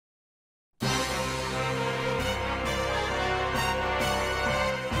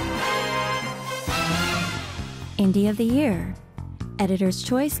Indie of the Year, Editor's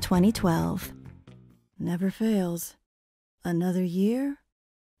Choice 2012. Never fails. Another year,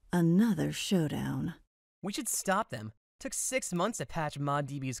 another showdown. We should stop them. Took 6 months to patch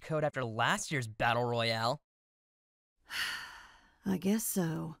ModDB's code after last year's Battle Royale. I guess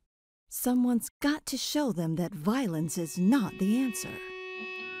so. Someone's got to show them that violence is not the answer.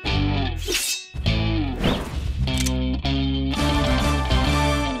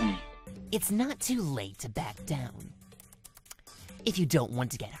 It's not too late to back down. If you don't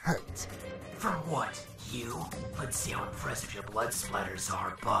want to get hurt. For what? You? Let's see how impressive your blood splatters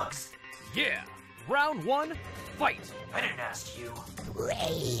are, Bugs. Yeah! Round 1, fight! I didn't ask you.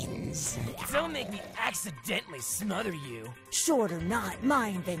 Brains. Don't make me accidentally smother you. Short or not, my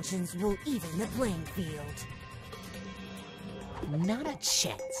inventions will even the playing field. Not a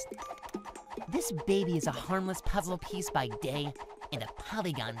chance. This baby is a harmless puzzle piece by day and a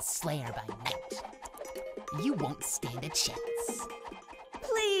polygon slayer by night. You won't stand a chance.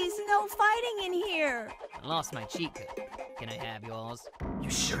 Please, no fighting in here! I lost my cheat code. Can I have yours? You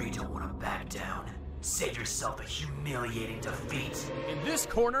sure you don't want to back down? Save yourself a humiliating defeat. In this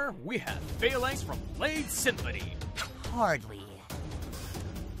corner, we have Phalanx from Blade Symphony. Hardly.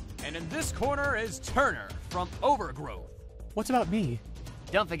 And in this corner is Turner from Overgrowth. What about me?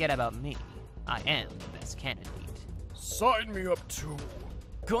 Don't forget about me. I am the best candidate. Sign me up too.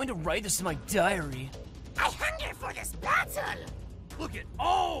 Going to write this in my diary. I hunger for this battle! Look at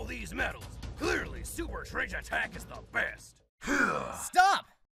all these medals. Clearly, Super Strange Attack is the best. Stop!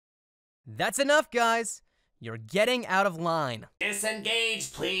 That's enough, guys. You're getting out of line.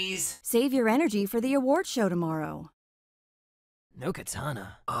 Disengage, please. Save your energy for the award show tomorrow. No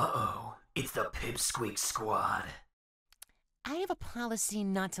katana. Uh-oh. It's the Pipsqueak Squad. I have a policy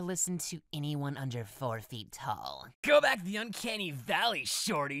not to listen to anyone under 4 feet tall. Go back to the uncanny valley,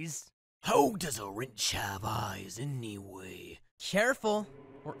 shorties. How does a wrench have eyes anyway? Careful,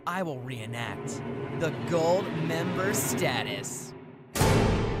 or I will reenact the gold member status.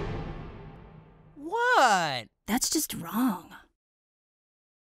 What? That's just wrong.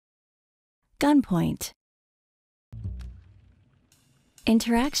 Gunpoint.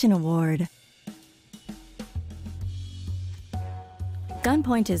 Interaction Award.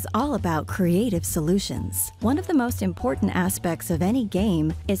 Gunpoint is all about creative solutions. One of the most important aspects of any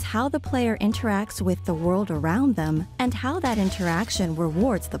game is how the player interacts with the world around them and how that interaction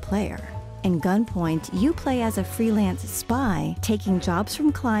rewards the player. In Gunpoint, you play as a freelance spy, taking jobs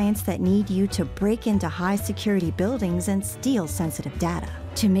from clients that need you to break into high-security buildings and steal sensitive data.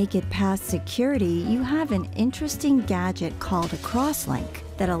 To make it past security, you have an interesting gadget called a crosslink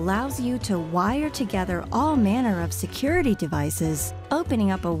that allows you to wire together all manner of security devices, opening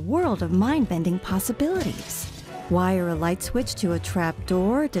up a world of mind-bending possibilities. Wire a light switch to a trap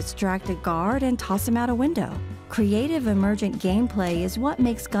door, distract a guard, and toss him out a window. Creative emergent gameplay is what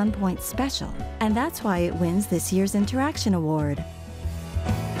makes Gunpoint special, and that's why it wins this year's Interaction Award.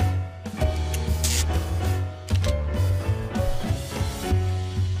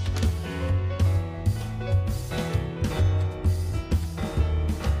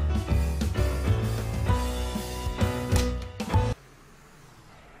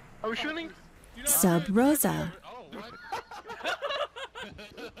 Are we shooting? Sub Rosa.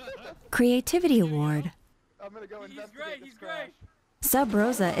 Creativity Award. I'm gonna go investigate this crash. Sub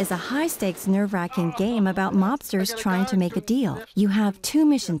Rosa is a high-stakes, nerve-wracking game about mobsters trying to make a deal. You have 2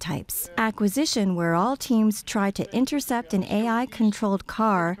 mission types. Acquisition, where all teams try to intercept an AI-controlled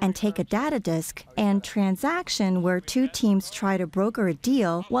car and take a data disk, and transaction, where 2 teams try to broker a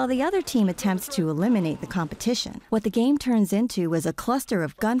deal while the other team attempts to eliminate the competition. What the game turns into is a cluster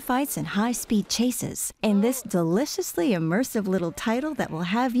of gunfights and high-speed chases, in this deliciously immersive little title that will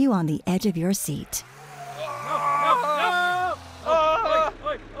have you on the edge of your seat.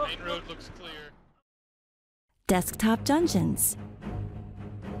 Main road looks clear. Desktop Dungeons.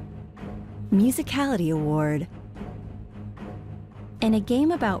 Musicality Award. In a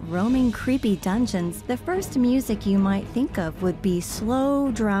game about roaming creepy dungeons, the first music you might think of would be slow,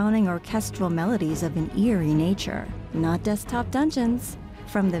 drowning orchestral melodies of an eerie nature. Not Desktop Dungeons.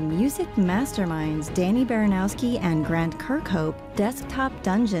 From the music masterminds Danny Baranowski and Grant Kirkhope, Desktop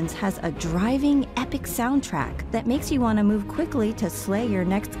Dungeons has a driving, epic soundtrack that makes you want to move quickly to slay your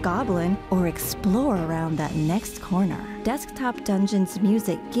next goblin or explore around that next corner. Desktop Dungeons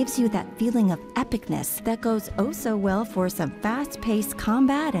music gives you that feeling of epicness that goes oh so well for some fast-paced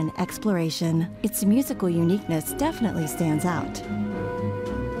combat and exploration. Its musical uniqueness definitely stands out.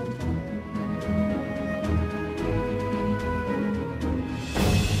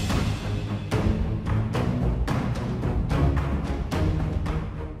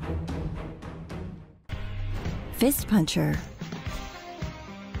 Fist Puncher.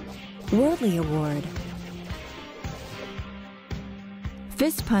 Worldly Award.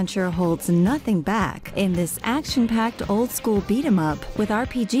 Fist Puncher holds nothing back. In this action-packed old-school beat-em-up with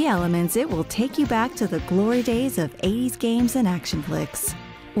RPG elements, it will take you back to the glory days of 80s games and action flicks.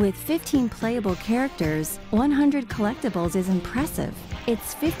 With 15 playable characters, 100 collectibles is impressive.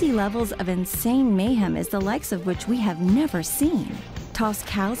 Its 50 levels of insane mayhem is the likes of which we have never seen. Toss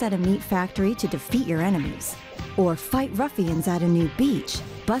cows at a meat factory to defeat your enemies. Or fight ruffians at a new beach.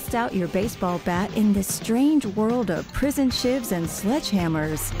 Bust out your baseball bat in this strange world of prison shivs and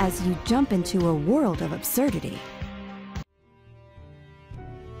sledgehammers as you jump into a world of absurdity.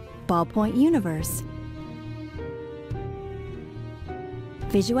 Ballpoint Universe.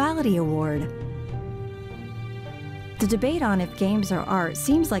 Visuality Award. The debate on if games are art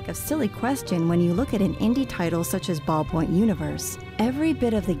seems like a silly question when you look at an indie title such as Ballpoint Universe. Every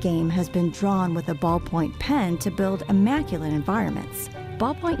bit of the game has been drawn with a ballpoint pen to build immaculate environments.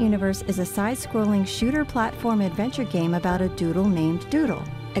 Ballpoint Universe is a side-scrolling shooter platform adventure game about a doodle named Doodle.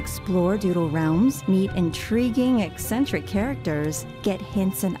 Explore Doodle realms, meet intriguing, eccentric characters, get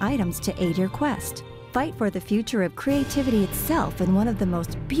hints and items to aid your quest. Fight for the future of creativity itself in one of the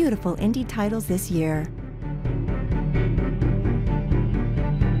most beautiful indie titles this year.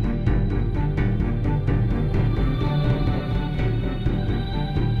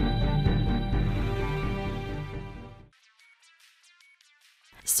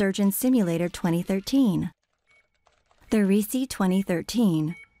 Surgeon Simulator 2013. The RISI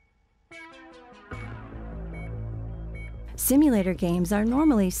 2013. Simulator games are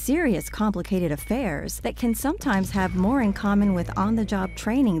normally serious, complicated affairs that can sometimes have more in common with on-the-job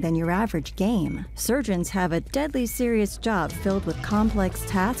training than your average game. Surgeons have a deadly serious job filled with complex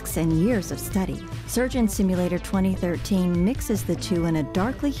tasks and years of study. Surgeon Simulator 2013 mixes the two in a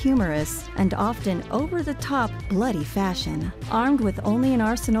darkly humorous and often over-the-top bloody fashion. Armed with only an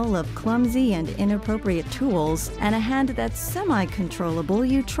arsenal of clumsy and inappropriate tools and a hand that's semi-controllable,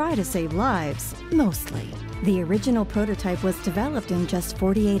 you try to save lives, mostly. The original prototype was developed in just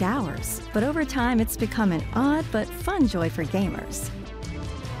 48 hours, but over time it's become an odd but fun joy for gamers.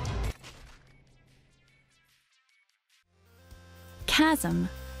 Chasm.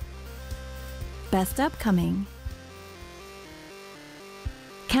 Best Upcoming.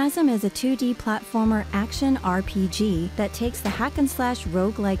 Chasm is a 2D platformer action RPG that takes the hack-and-slash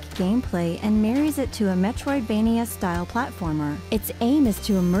roguelike gameplay and marries it to a Metroidvania-style platformer. Its aim is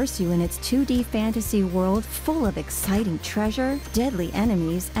to immerse you in its 2D fantasy world full of exciting treasure, deadly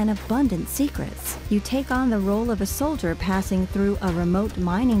enemies, and abundant secrets. You take on the role of a soldier passing through a remote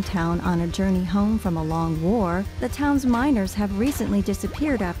mining town on a journey home from a long war. The town's miners have recently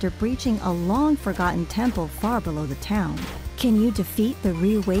disappeared after breaching a long-forgotten temple far below the town. Can you defeat the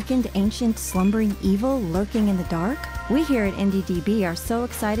reawakened ancient slumbering evil lurking in the dark? We here at IndieDB are so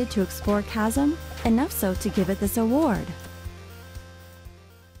excited to explore Chasm, enough so to give it this award.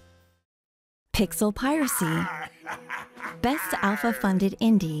 Pixel Piracy. Best Alpha-Funded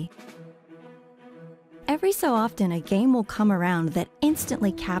Indie. Every so often, a game will come around that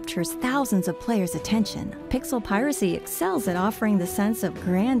instantly captures thousands of players' attention. Pixel Piracy excels at offering the sense of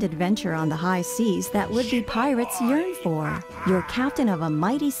grand adventure on the high seas that would-be pirates yearn for. You're captain of a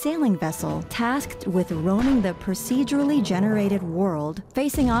mighty sailing vessel, tasked with roaming the procedurally generated world,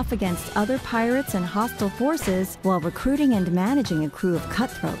 facing off against other pirates and hostile forces while recruiting and managing a crew of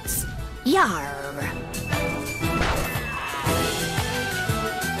cutthroats. Yarr!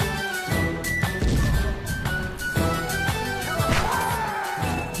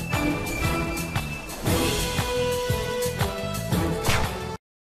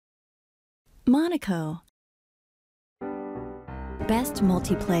 Monaco. Best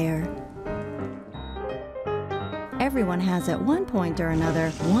Multiplayer. Everyone has at one point or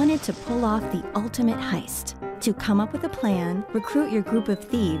another wanted to pull off the ultimate heist. To come up with a plan, recruit your group of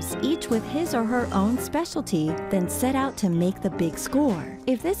thieves, each with his or her own specialty, then set out to make the big score.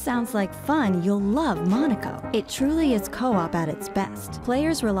 If this sounds like fun, you'll love Monaco. It truly is co-op at its best.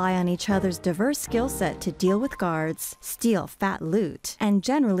 Players rely on each other's diverse skill set to deal with guards, steal fat loot, and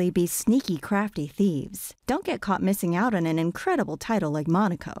generally be sneaky, crafty thieves. Don't get caught missing out on an incredible title like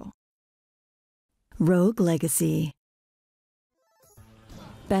Monaco. Rogue Legacy.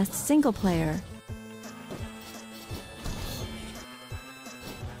 Best Single Player.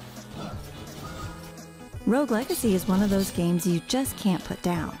 Rogue Legacy is one of those games you just can't put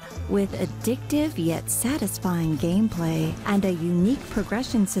down. With addictive yet satisfying gameplay and a unique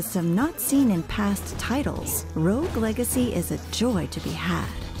progression system not seen in past titles, Rogue Legacy is a joy to be had.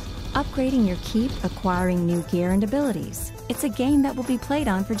 Upgrading your keep, acquiring new gear and abilities. It's a game that will be played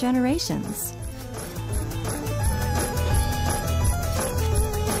on for generations.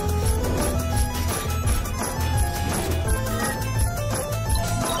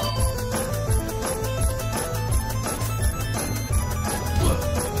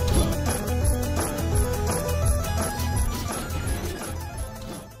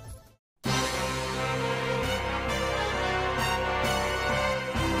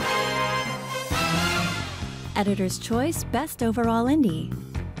 Editor's Choice Best Overall Indie.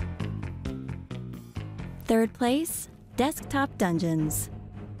 Third place, Desktop Dungeons.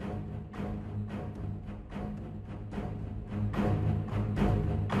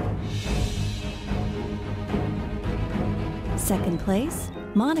 Second place,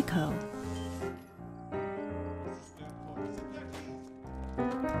 Monaco.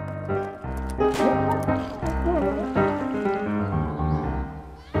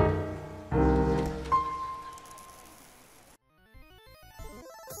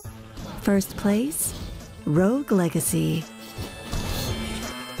 First place, Rogue Legacy.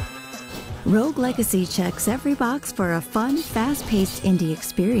 Rogue Legacy checks every box for a fun, fast-paced indie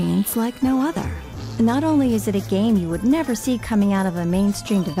experience like no other. Not only is it a game you would never see coming out of a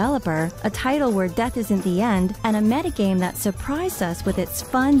mainstream developer, a title where death isn't the end, and a metagame that surprised us with its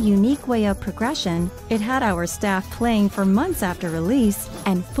fun, unique way of progression, it had our staff playing for months after release,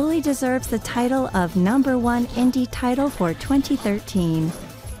 and fully deserves the title of #1 indie title for 2013.